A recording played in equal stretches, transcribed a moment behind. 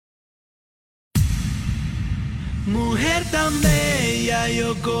Mujer tan bella,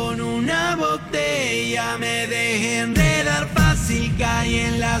 yo con una botella me dejé enredar fácil, caí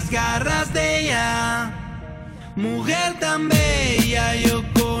en las garras de ella. Mujer tan bella, yo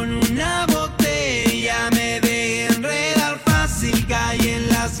con una botella me dejé enredar fácil, caí en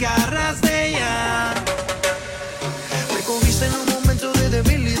las garras de ella. Me cogiste en un momento de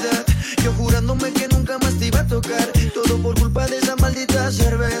debilidad, yo jurándome que nunca más te iba a tocar. Todo por culpa de esas malditas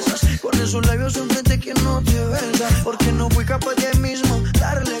cervezas, con esos labios enfrente que no te besa. Porque no fui capaz de mismo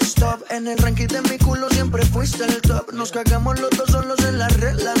darle stop. En el ranking de mi culo siempre fuiste el top. Nos cagamos los dos solos en la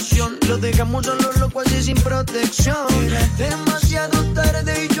relación, lo dejamos solo loco así sin protección. Era demasiado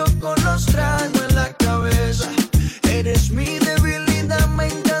tarde y yo con los tragos en la cabeza. Eres mi debilidad, me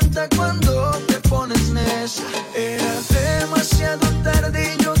encanta cuando te pones necia. Era demasiado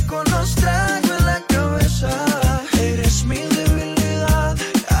tarde y yo con los tragos en la cabeza. Eres mi debilidad,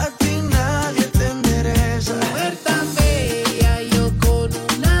 a ti nadie te endereza. Mujer tan bella, yo con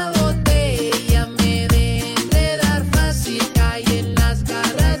una botella me dejé enredar fácil, caí en las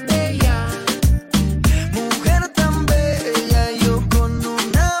garras de ella. Mujer tan bella, yo con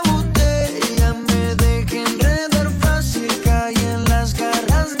una botella me dejé enredar fácil, caí en las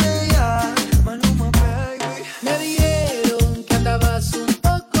garras de ella. Maluma, baby. Me dijeron que andabas un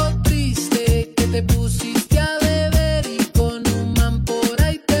poco triste, que te pusiste a beber y con un man por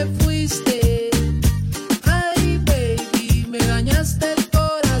ahí te fuiste. Ay, baby, me dañaste el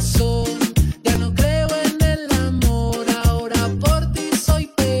corazón. Ya no creo en el amor, ahora por ti soy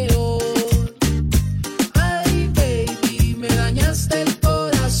peor. Ay, baby, me dañaste el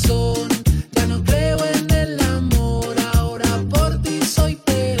corazón. Ya no creo en el amor, ahora por ti soy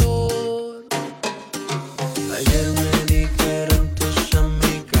peor. Ayer me dijeron tus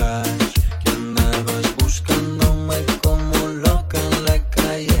amigas que andabas buscándome como loca en la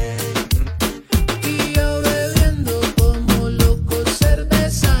calle. Y yo bebiendo como loco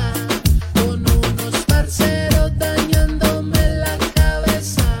cerveza, con unos parceros dañándome la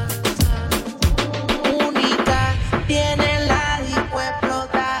cabeza. Única, tiene la disco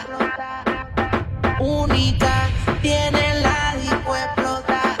explotar. Única, tiene la disco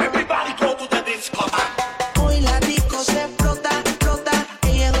explotar. Everybody go to the disco. Hoy la disco se explota, explota.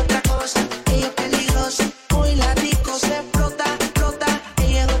 Ella es otra cosa, ella es peligrosa. Hoy la disco se explota, explota.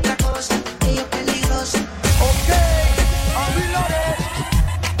 Ella es otra cosa, ella es peligrosa.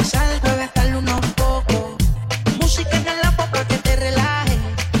 Sal, bebé, dale unos pocos. Música en la popa que te relaje.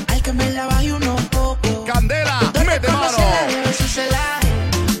 Al que me la baje unos pocos. Candela, mete mano.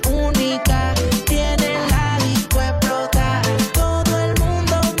 Única, tiene la disco explotar. Todo el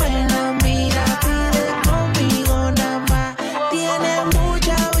mundo me la mira, pide conmigo nada más. Tiene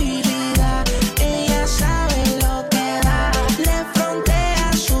mucha habilidad, ella sabe lo que da. Le frontea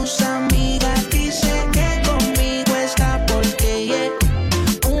a sus amigas, dice que conmigo está porque ella es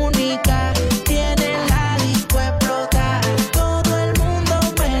única. Tiene la disco explotar. Todo el mundo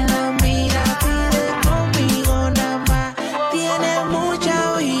me la mira, pide conmigo nada más. Tiene mucha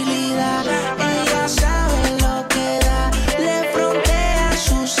habilidad, ella sabe lo que da. Le frontea a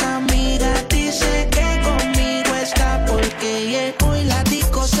sus amigas, dice que conmigo está porque hoy la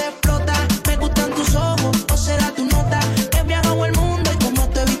disco se explota. Me gustan tus ojos, o será tu nota. He viajado el mundo y como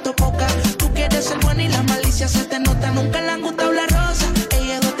te he visto poca. Tú quieres ser buena y la malicia se te nota. Nunca le han gustado la rosa,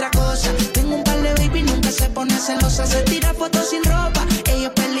 ella es otra cosa. Tengo un par de baby, nunca se pone celosa. Se tira fotos sin ropa, ella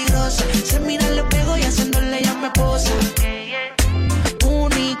es peligrosa. Se mira al espejo y haciéndole ella me posa.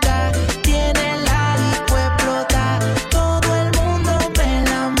 Única, tiene la disco explotar. Todo el mundo me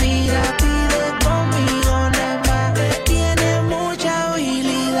la mira, pide conmigo nada más. Tiene mucha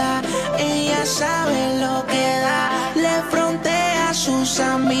habilidad, ella sabe lo que da. Le frontea a sus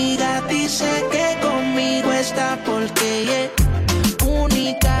amigas, dice que conmigo está porque ella es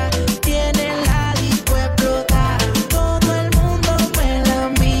única. Tiene la disco explotar. Todo el mundo me la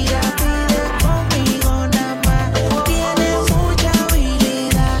mira, pide conmigo nada más. Tiene mucha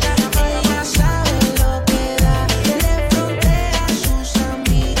habilidad, ella sabe lo que da. Le frontea a sus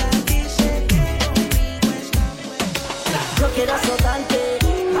amigas, dice que conmigo está pues. Yo quiero azotarte,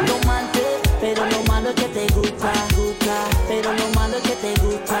 tomarte, pero lo malo es que te gusta, gusta. Pero lo malo es que te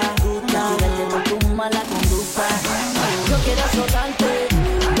gusta, gusta. Tirarte por tu mala conducta. Yo quiero azotarte,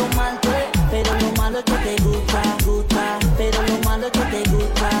 tomarte, pero lo malo es que te gusta, gusta. Pero lo malo es que te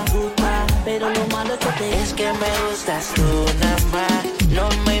gusta, gusta. Pero lo malo es que te Es que me gustas tú nada más, no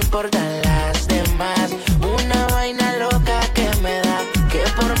me importan las demás. Una vaina loca que me da, que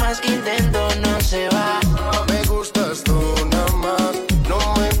por más que intento no se va. Me gustas tú nada más, no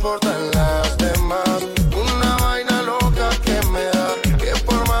me importan las demás. Una vaina loca que me da, que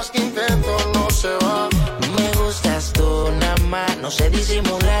por más que intento no se va. Me gusta sé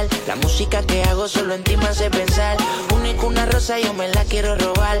disimular. La música que hago solo en ti me hace pensar. Única una rosa, yo me la quiero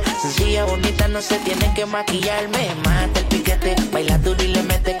robar. Sencilla, bonita, no se tiene que maquillar. Me mata el piquete, baila duro y le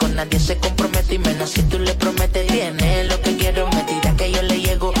mete. Con nadie se compromete y menos si tú le prometes. Tiene lo que quiero, me tira que yo le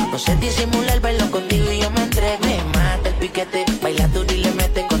llego. No sé disimular, bailo contigo y yo me entrego. Me mata el piquete, baila duro y le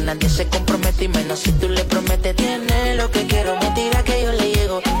mete. Con nadie se compromete y menos si tú le prometes. Tiene lo que quiero, me tira que yo le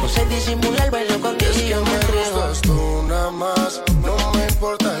llego. No sé disimular, bailo contigo y yo me entrego. Me gustas tú nada más, no me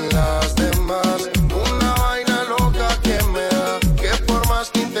importan las demás. Una vaina loca que me da, que por más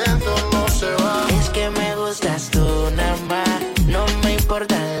que intento no se va. Es que me gustas tú nada más, no me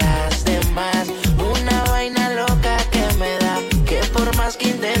importan las demás. Una vaina loca que me da, que por más que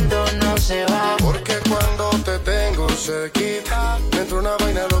intento no se va. Porque cuando te tengo cerquita, me entra una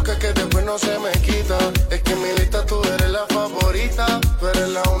vaina loca que después no se me quita. Es que en mi lista tú eres la favorita, tú eres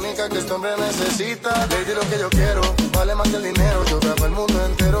la única que este hombre necesita. Lady, lo que yo quiero vale más que el dinero. Yo grabo el mundo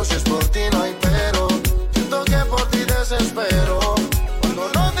entero, si es por ti no hay pero. Siento que por ti desespero cuando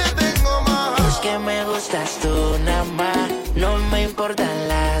no te tengo más. Es que me gustas tú nada más, no me importan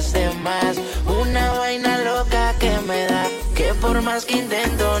las demás. Una vaina loca que me da, que por más que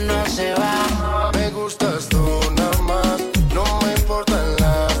intento no se va. Me gustas tú nada más, no me importan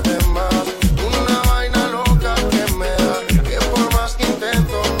las demás. Una vaina loca que me da, que por más que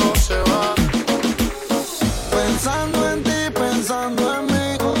intento no se va. Pensando en ti, pensando en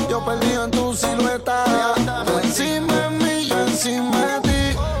mí, yo perdido en tu silueta. Tú encima de mí, yo encima de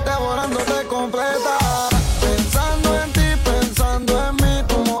ti, devorándote completa. Pensando en ti, pensando en mí,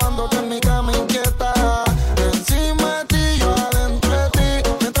 tú mojándote en mi cama inquieta. Encima de ti, yo adentro de ti,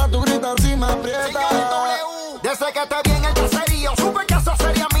 mientras tú gritas y me aprietas. Desde que te vi en el caserío, supe que eso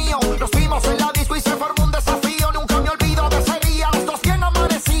sería mío. Nos vimos en la disco y se formó un desafío. Nunca me olvido de ese día, los dos bien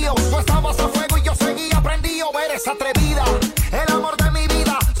amanecidos. Tú estabas a fuego y yo seguía prendido. Eres atrevida, el amor de mi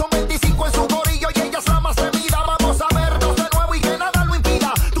vida. Son 25 en su corillo y ella es la más temida. Vamos a vernos de nuevo y que nada lo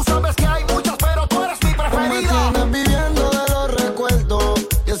impida. Tú sabes que hay muchas, pero tú eres mi preferida. Me tienes viviendo de los recuerdos,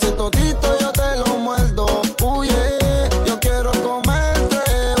 y ese totito yo te lo muerdo. Yeah, yo quiero comerte,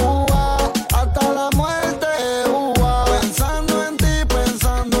 hasta la muerte, Pensando en ti,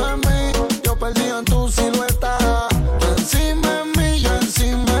 pensando en mí, yo perdido en tu silueta. Tú encima de mí, yo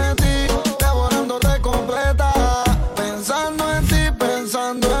encima de ti, devorándote completa. Pensando en ti,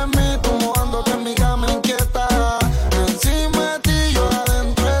 pensando en mí, tú mojándote en mi cama inquieta. Encima de ti, yo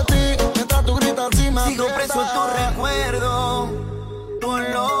adentro de ti, mientras tú gritas y me Sigo aprietas. preso en tu recuerdo, tu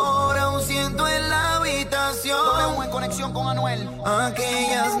olor aún siento en la habitación. En conexión con Anuel.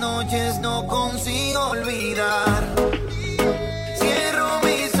 Aquellas noches no consigo olvidar. Cierro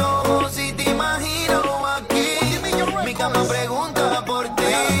mis ojos y te imagino aquí. Mi cama pregunta por ti.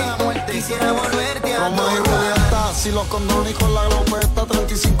 Quisiera volverte a Romeo y tocar. Julieta, si los condones con la glopeta,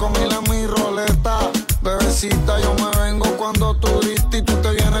 35,000 en mi roleta. Bebecita, yo me vengo cuando tú diste y tú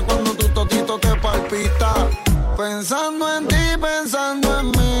te vienes cuando tu totito te palpita. Pensando en ti, pensando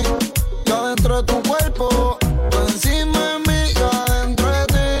en mí, yo adentro de tu cuerpo. Tú encima de mí, yo adentro de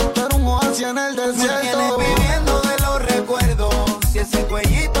ti. Tú eres un oasis en el Me tienes desierto. viviendo de los recuerdos. Si ese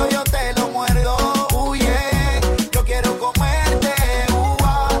cuellito yo te lo muerdo. Yeah, yo quiero comerte,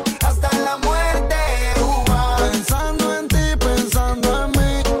 hasta la muerte, Pensando en ti, pensando en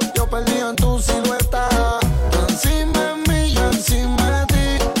mí, yo perdido en tu silueta. Tú encima de mí, yo encima de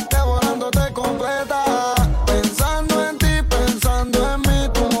ti, devorándote completa. Pensando en ti, pensando en mí,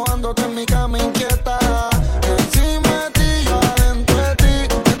 tú mojándote en mi cama inquieta. Encima de ti, yo adentro de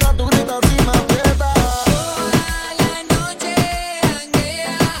ti, mientras tú gritas y me aprietas. Toda la noche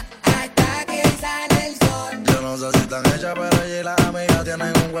janguea hasta que sale el sol. Yo no sé si están hechas, pero ella y las amigas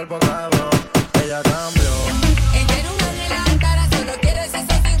tienen un cuerpo cabrón. Ella cambió. Ella era una de las caras, solo quiere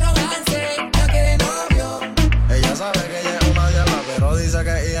sexo sin romance. No quiere novio. Ella sabe que ella es una diabla, pero dice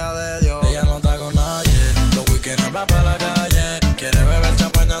que es hija de Dios. Ella no está con nadie, los weekends va para la calle. Quiere beber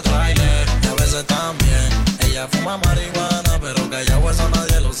champaña trailer, y a veces también. Ella fuma marihuana, pero que ella eso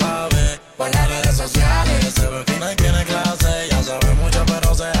nadie lo sabe. Por las redes sociales, se ve fina y tiene clase. Ya sabe mucho,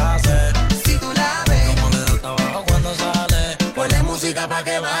 pero se hace. Si tú la ves, Como le da el trabajo cuando sale. ponle música pa'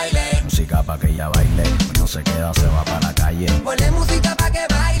 que baile. Música pa' que ella baile, no se queda, se va para la calle. Ponle música pa' que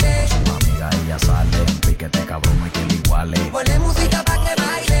baile. Su amiga ella sale, un piquete cabrón no hay que le iguale. Ponle música pa' que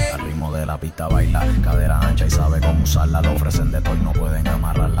baile. Al ritmo de la pista baila, cadera ancha y sabe cómo usarla. Le ofrecen de todo y no pueden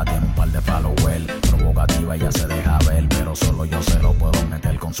amarrarla. Tiene un par de followers, provocativa ella se deja ver, pero solo yo se lo puedo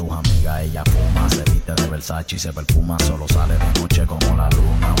meter con sus amigas. Ella fuma, se viste de Versace y se perfuma. Solo sale de noche como la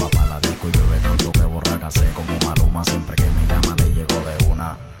luna, va para la disco y bebe tanto que borraca sé como Maluma. Siempre que me llama le llego de una.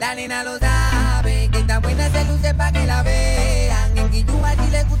 nada. La nena lo sabe, que está buena se luce pa' que la vean. En Guillúa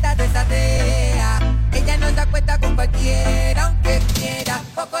si le gusta desatea. Ella no se acuesta con cualquiera, aunque quiera.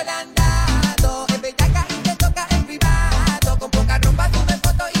 Poco le han dado, es bellaca y te toca en privado. Con poca ropa sube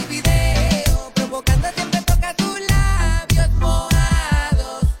fotos y video, provocando siempre toca tus labios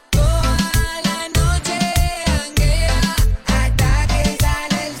mojados. Toda la noche janguea hasta que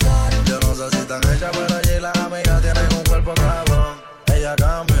sale el sol. Yo no sé si están hechas, pero allí las amigas tienen un cuerpo cabrón. Ella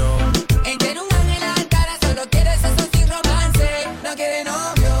cambió. Ella un ángel a la cara, solo quiere sexo sin romance, no quiere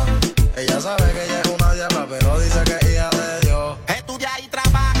novio. Ella sabe que ella es una diabla, pero dice que es hija de Dios. Estudia y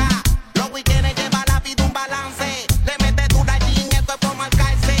trabaja, los weekends lleva la vida un balance. Le mete dura allí en el cuerpo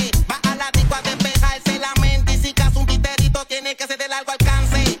marcarse. Va a la disco a despejarse la mente. Y si caso un titerito tiene que ser de largo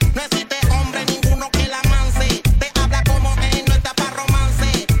alcance. No existe hombre ninguno que la manse. Te habla como él, no está pa'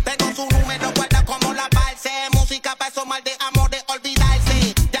 romance. Tengo su número, guarda como la balse. Música pa' eso mal de amor de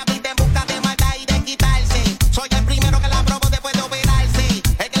olvidarse. Ya viste en busca de maldad y de quitarse. Soy el primero que la probo después de operarse.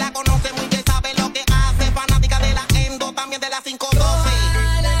 El que la conoce muy bien sabe lo que hace. Fanática de la endo, también de la 512.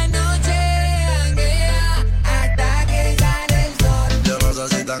 Toda la noche janguea hasta que sale el sol. Yo no sé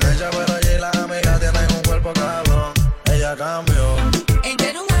si están hechas, pero allí las amigas tienen un cuerpo cabrón. Ella cambió.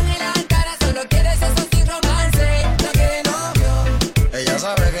 Ella un ángel a la cara, solo quiere sexo sin romance, no quiere novio. Ella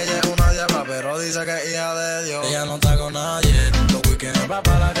sabe que ella es una diabla, pero dice que es hija de Dios. Ella no está con nadie, los weekends va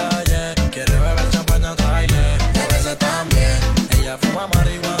pa' la calle. Quiere beber champaña, trailer, y a veces también. Ella fuma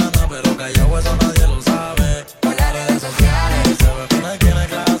marihuana, pero callado eso nadie lo sabe. Por las redes sociales, se ve fina y tiene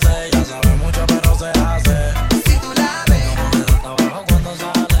clase. Ella sabe mucho, pero se hace. Si tú la ves, Como me da trabajo cuando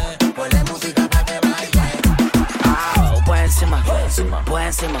sale. ponle música pa' que baile. Por encima, por encima, por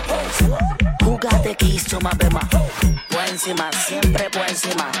encima, por encima. Jugate quiso más bema. Por encima, siempre por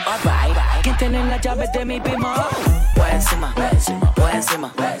encima. Alright, ¿quién tiene las llaves de mi prima? Por encima, por encima, por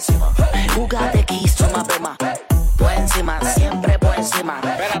encima, por encima. Jugate quiso más bema. Por encima, siempre por encima.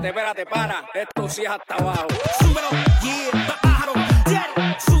 Espérate, para. Esto sí es hasta abajo. Súbelo, yeah, bájalo,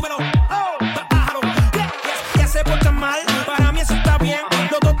 yeah, súbelo, oh, bájalo, yeah, yeah, se portan mal, para mí eso está bien,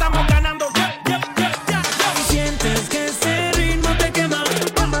 los dos estamos ganando, yeah, yeah, yeah, yeah, yeah. Y sientes que ese ritmo te quema,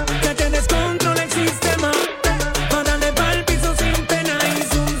 que te descontrola el sistema, para darle pa'l piso sin pena y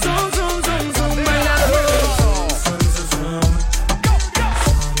zum, bailando.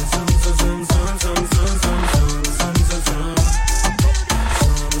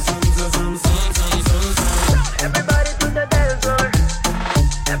 Everybody to the dance floor.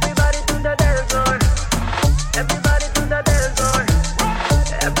 Everybody to the dance floor. Everybody to the dance floor.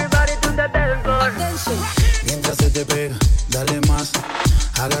 Everybody to the dance floor. Mientras se te pega, dale más.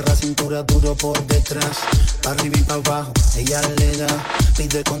 Agarra cintura duro por detrás. Pa' arriba y pa' abajo, ella le da.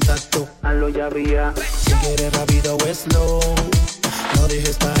 Pide contacto, hazlo ya vía. Si quieres rápido o slow, no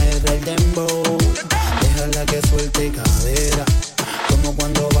dejes caer el dembow. Déjala que suelte cadera, como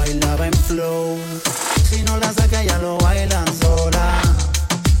cuando bailaba en flow. Si no la saca ya lo bailan sola.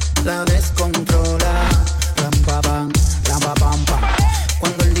 La descontrola. Ram pa pam, pam.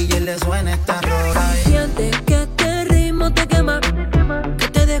 Cuando el DJ le suena esta rola. Siente que este ritmo te quema, que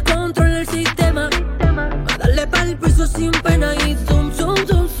te descontrola el sistema, a darle pa'l piso sin pena y zum.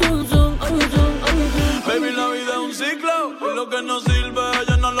 Baby, la vida es un ciclo, y lo que no sirve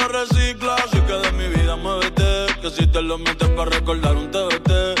ella no lo recicla. Así que de mi vida muévete, que si te lo metes para recordar un TBT.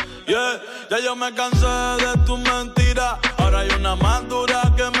 Yeah, ya yo me cansé de tus mentiras, ahora hay una más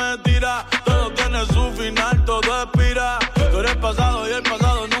dura que me tira. Todo tiene su final, todo expira. Tú eres pasado y el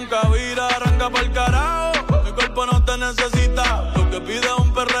pasado nunca vira. Arranca pa'l carajo, mi cuerpo no te necesita. Lo que pide es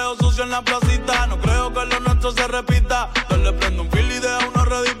un perreo sucio en la placita. No creo que lo nuestro se repita. Yo le prendo un fil y deja uno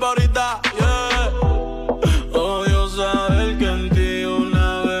ready pa' ahorita. Yeah. Odio saber que en ti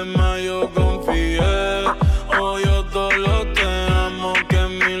una vez más yo confié. Odio todo lo te amo que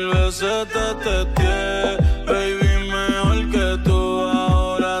mil veces te testé. Baby, mejor que tú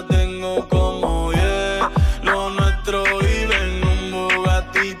ahora tengo como 10. Lo nuestro vive en un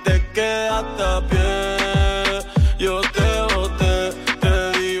Bugatti, te quedaste a pie. Yo te boté,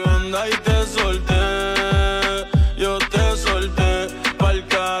 te di banda y te solté. Yo te solté, pa'l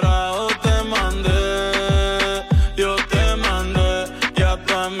carajo te mandé. Yo te mandé y a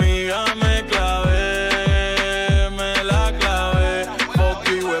tu amiga me clavé. Me la clavé, fuck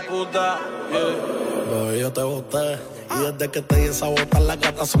you, hueputa, yeah. Bebé, yo te boté. Y desde que te di esa bota, las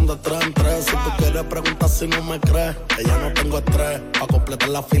gatas son de 3 en 3. Si tú quieres preguntar si no me crees, que ya no tengo estrés. Pa' completar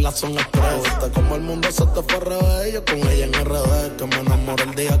la fila son estrés. Viste como el mundo se te fue al revés. Yo con ella en RD, que me enamoré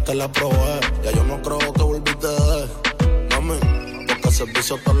el día que la probé. Ya yo no creo que volviste de mami, porque el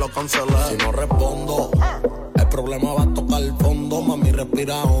servicio te lo cancelé. Si no respondo, es problema va a tocar el fondo. Mami,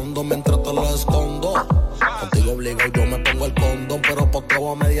 respira hondo mientras te lo escondo. Contigo obligo y yo me pongo el condón, pero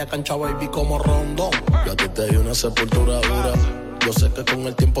poteo a media cancha, baby, como Rondo. Yo a ti te di una sepultura dura. Yo sé que con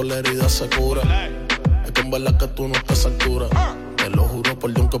el tiempo la herida se cura. Es que en verdad que tú no estás a altura. Te lo juro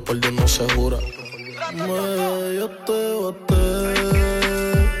por Dios que por Dios no se jura. Yo te boté.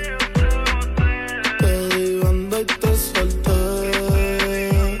 Te di banda y te solté.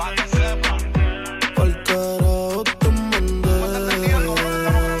 Pa'l carajo te mandé.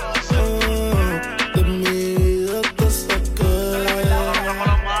 De mi vida te saqué.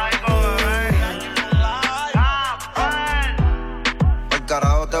 Pa'l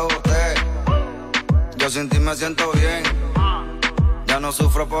carajo te boté. Yo sin ti me siento bien. Ya no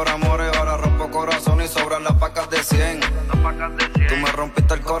sufro por amores, ahora rompo corazón y sobran las pacas de 100. Tú me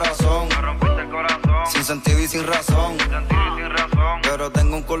rompiste el corazón, sin sentido y sin razón. Pero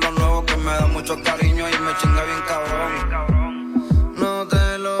tengo un culo nuevo que me da mucho cariño y me chinga bien cabrón. No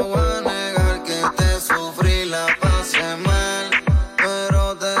te lo voy a negar que te sufrí, la pasé mal,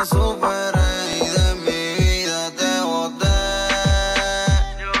 pero te superé y de mi vida te boté.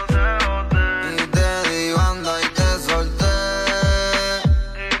 Y te di banda y te solté.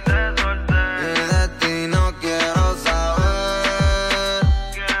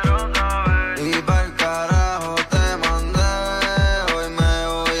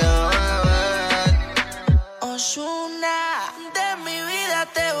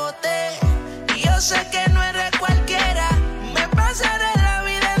 Sé que no eres cualquiera, me pasaré la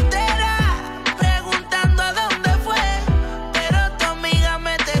vida entera preguntando a dónde fue, pero tu amiga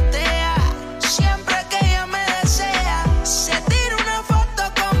me tetea. Siempre que ella me desea, se tira una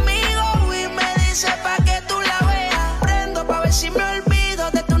foto conmigo y me dice pa' que tú la veas. Prendo pa' ver si me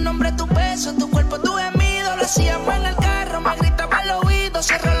olvido de tu nombre, tu beso, tu cuerpo, tu gemido. Lo hacíamos en el carro, me gritaba al oído.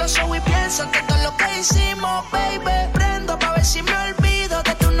 Cierro los ojos y pienso que todo lo que hicimos, baby. Prendo pa' ver si me olvido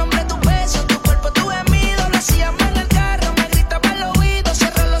de tu nombre, tu beso, tu cuerpo, tu gemido. Lo hacíamos en el carro, me gritaba al oído.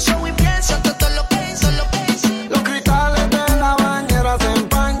 Cierro los ojos y pienso todo lo que hizo, lo que hicimos. Los cristales de la bañera se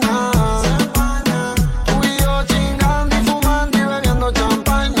empañan. Tú y yo chingando y fumando y bebiendo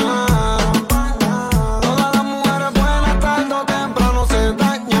champaña. Todas las mujeres buenas tarde o temprano se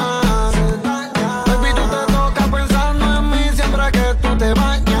dañan. Baby, tú te tocas pensando en mí siempre que tú te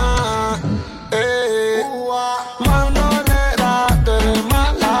bañas. Mandonera, te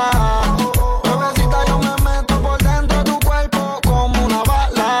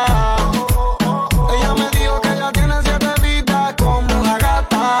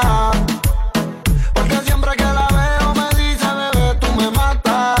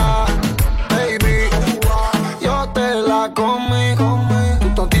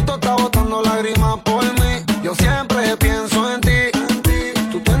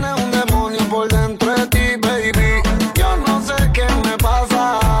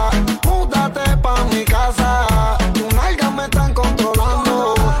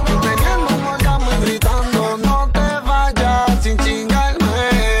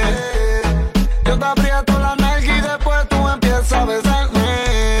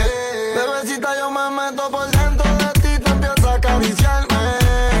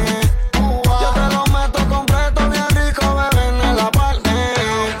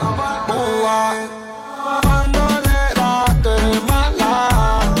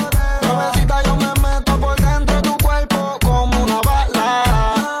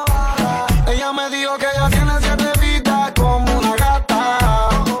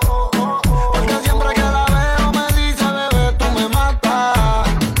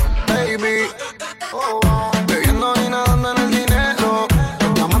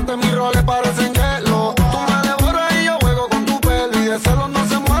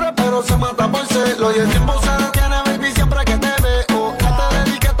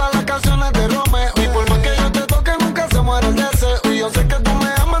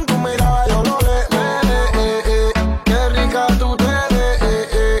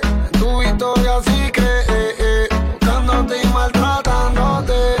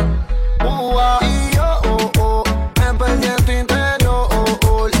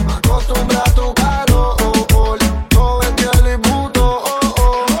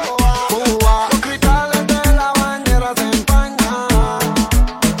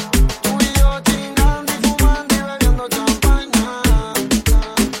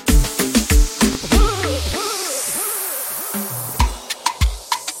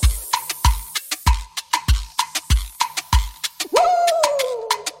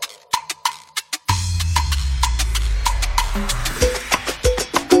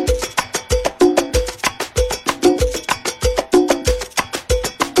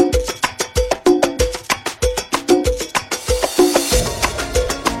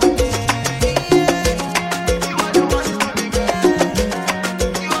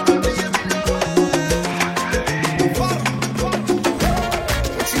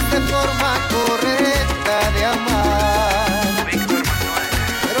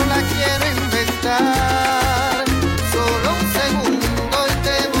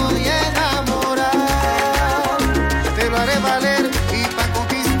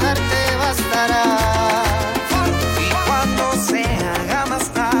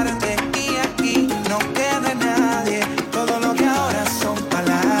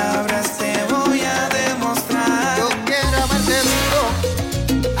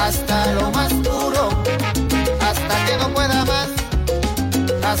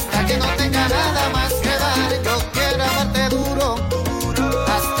hasta que no tenga nada más que dar. Yo quiero amarte duro,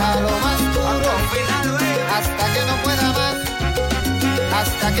 hasta lo más duro, hasta que no pueda más,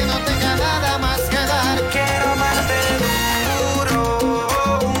 hasta que no tenga nada más que dar. Quiero amarte duro,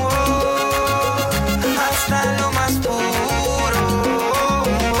 hasta lo más puro.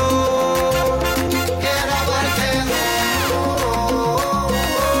 Quiero amarte duro,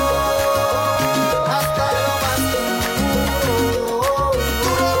 hasta lo más duro.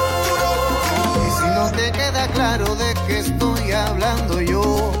 Y si no te queda claro de qué estoy hablando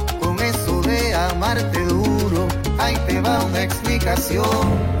yo, con eso de amarte duro, ahí te va una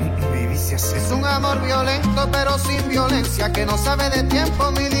explicación. Es un amor violento pero sin violencia, que no sabe de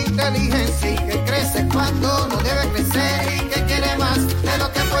tiempo ni de inteligencia, y que crece cuando no debe crecer, y que quiere más de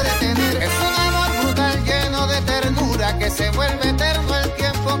lo que puede tener. Es un amor brutal lleno de ternura, que se vuelve eterno el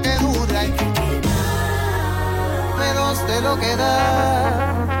tiempo que dura, y que menos de lo que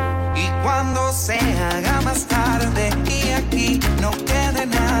da. Y cuando se haga más tarde y aquí no quede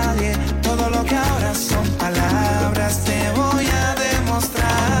nadie, todo lo que ahora son palabras te voy a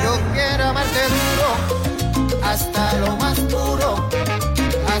demostrar. Yo quiero amarte duro, hasta lo más puro,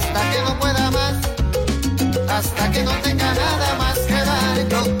 hasta que no pueda más, hasta que no tenga nada más que dar.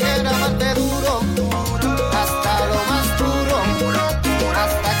 Yo quiero amarte duro, hasta lo más puro,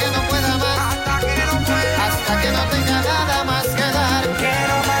 hasta que no pueda más, hasta que no tenga nada más que dar.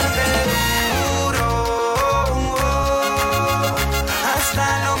 Quiero amarte duro, hasta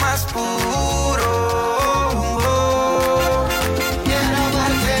lo más puro. Quiero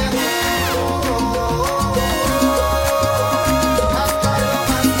amarte duro,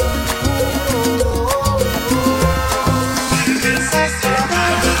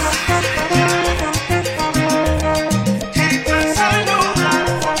 hasta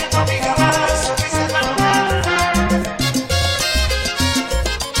lo más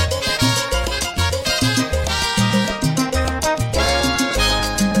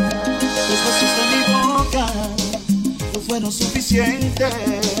suficientes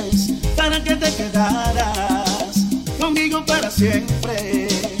para que te quedaras conmigo para siempre.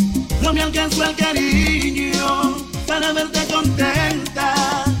 No me alcanzó el cariño para verte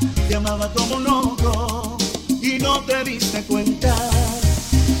contenta. Te amaba como un loco y no te diste cuenta.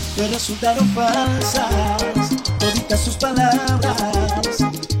 Te resultaron falsas toditas sus palabras.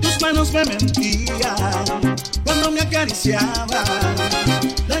 Tus manos me mentían cuando me acariciaban.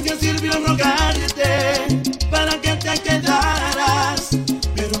 ¿De qué sirvió rogarte para que te quedaras?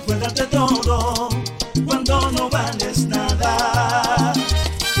 Pero fue darte todo cuando no vales nada.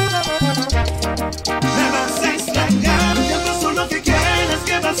 Me vas a extrañar, que eso lo que quieres,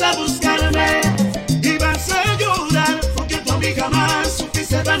 que vas a buscarme y vas a llorar, porque tú a mí jamás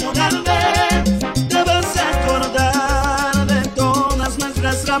supiste valorarme. Te vas a acordar de todas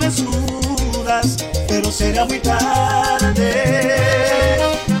nuestras travesuras, pero será muy tarde.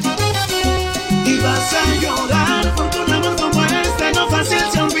 Y vas a llorar porque un amor como este no fácil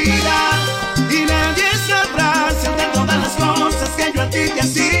se olvida, y nadie sabrá hacerte todas las cosas que yo a ti te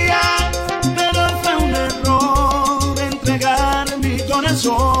hacía. Pero fue un error entregar mi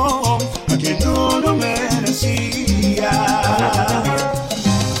corazón a quien no lo merecía.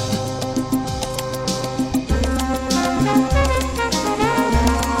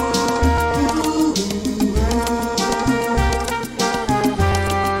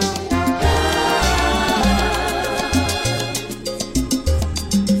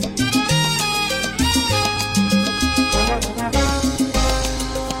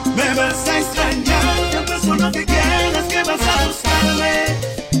 Me vas a extrañar, que eso lo que quieres, que vas a buscarme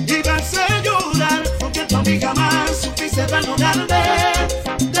y vas a llorar, porque tú a mí jamás supiste valorarme.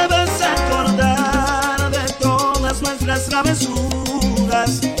 Te vas a acordar de todas nuestras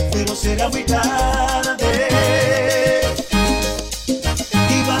travesuras, pero será muy tarde.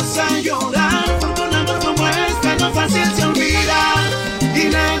 Y vas a llorar porque un amor como este no fácil se olvida, y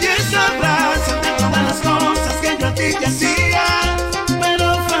nadie sabrá hacerte todas las cosas que yo a ti te hacía.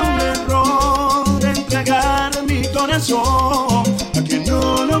 Mi corazón a quien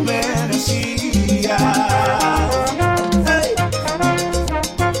no lo merecía. Hey.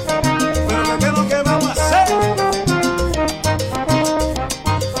 Pero ¿qué es lo que vamos a hacer?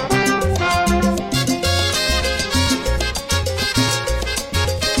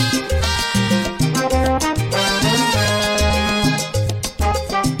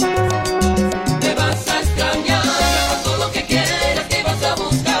 Me vas a extrañar, todo lo que quieras, que vas a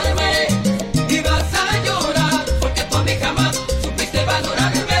buscarme y vas a llorar, porque tú a mí jamás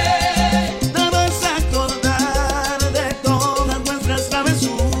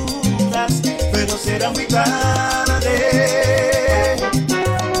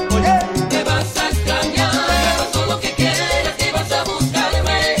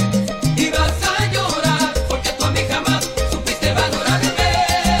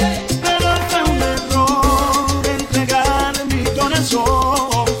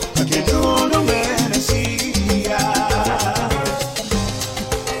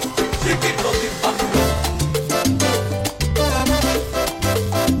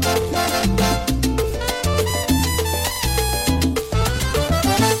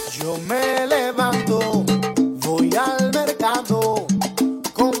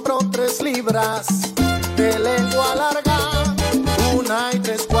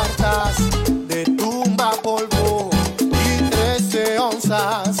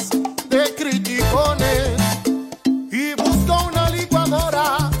masas de criticones y busco una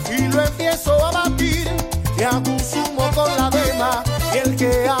licuadora y lo empiezo a batir y hago un zumo con la dema y el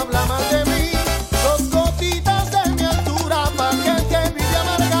que habla mal de mí, 2 gotitas de mi altura pa' que vive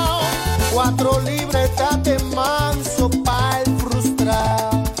amargado, 4 libres